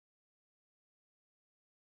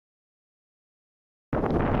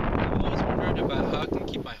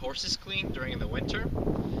my horses clean during the winter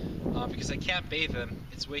because I can't bathe them.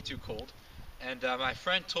 It's way too cold. And my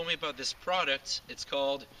friend told me about this product. It's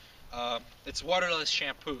waterless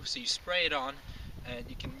shampoo. So you spray it on, and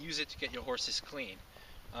you can use it to get your horses clean.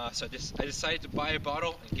 So I decided to buy a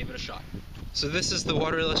bottle and give it a shot. So this is the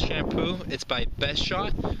waterless shampoo. It's by Bathe,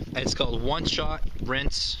 and it's called One Shot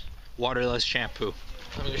Rinse Waterless Shampoo.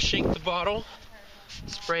 I'm going to shake the bottle,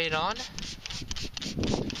 spray it on,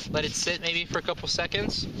 let it sit maybe for a couple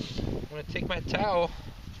seconds. I'm going to take my towel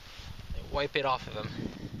and wipe it off of them.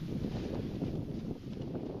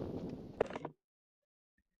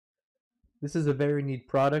 This is a very neat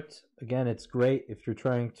product. Again, it's great if you're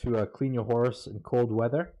trying to clean your horse in cold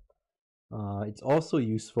weather. It's also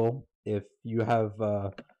useful if you have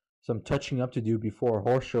some touching up to do before a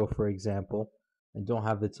horse show, for example, and don't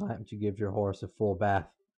have the time to give your horse a full bath.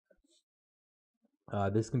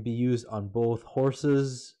 This can be used on both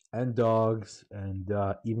horses and dogs and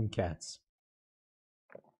even cats.